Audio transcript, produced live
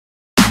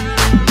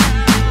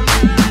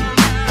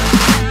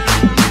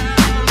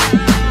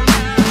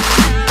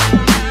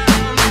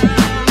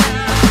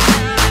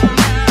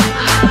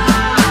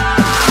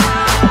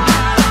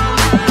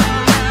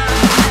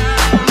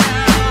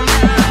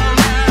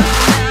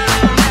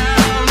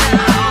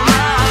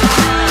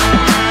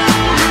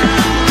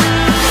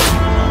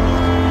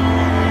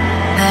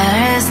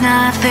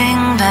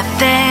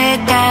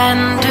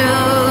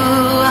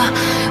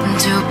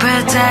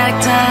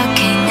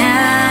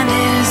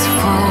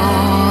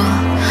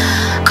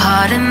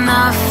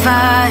the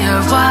fire,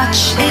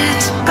 watch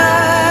it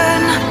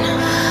burn.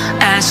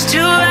 Ash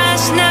to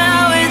ash,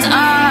 now it's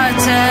our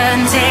turn.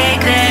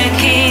 Take their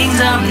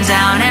kingdom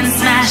down and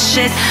smash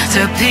it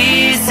to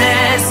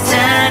pieces.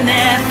 Turn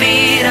their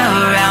feet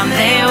around,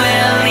 they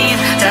will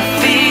leave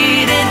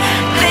defeated.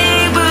 They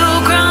will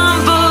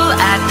crumble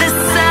at the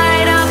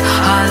sight of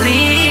our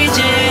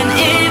legion.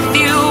 If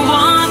you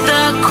want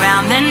the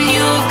crown, then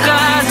you've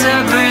got to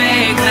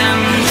break them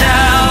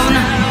down.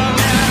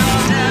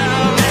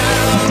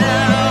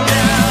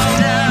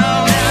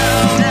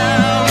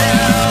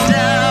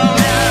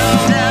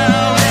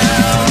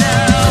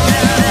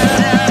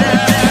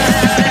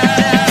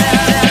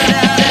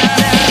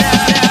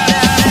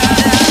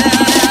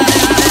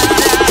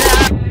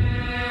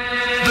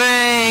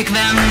 Break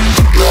them.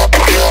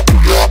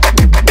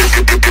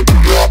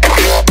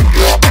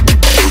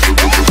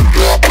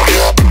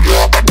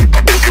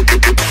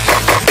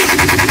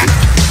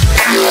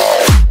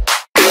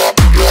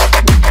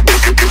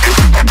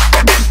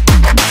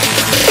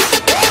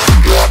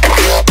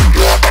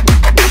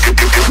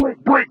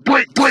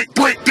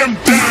 Break them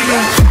down.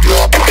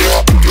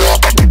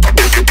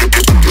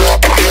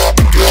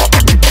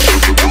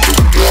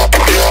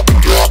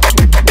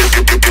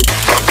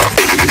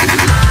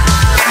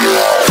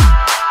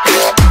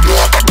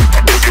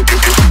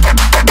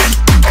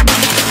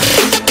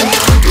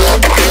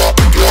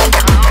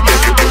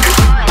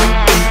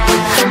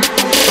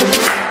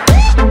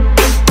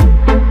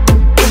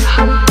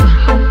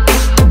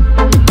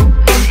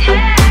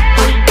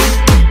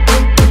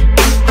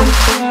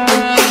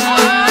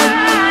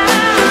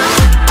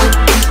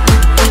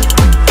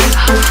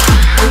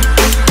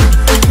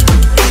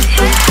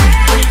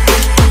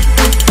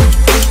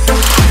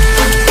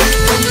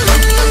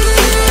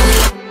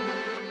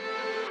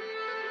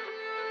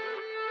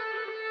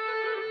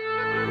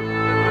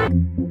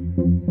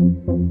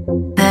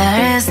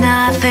 There is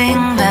nothing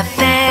that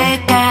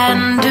they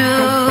can do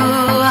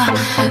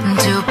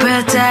to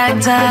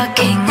protect a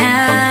king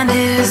and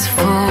his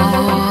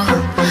fool.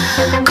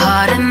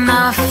 Caught in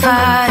the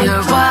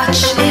fire,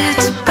 watch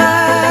it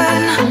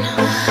burn.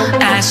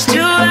 Ash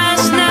to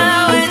ash,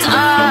 now it's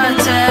our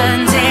turn.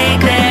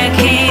 Take their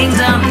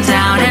kingdom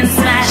down and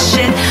smash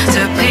it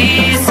to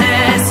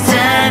pieces.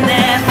 Turn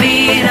their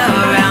feet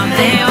around,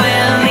 they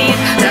will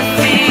leave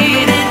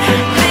defeated.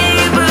 They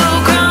will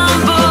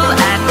crumble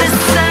at the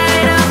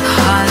sight of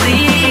our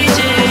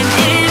legion.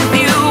 If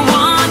you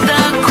want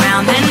the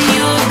crown, then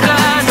you've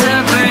got to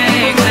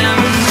break them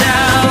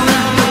down.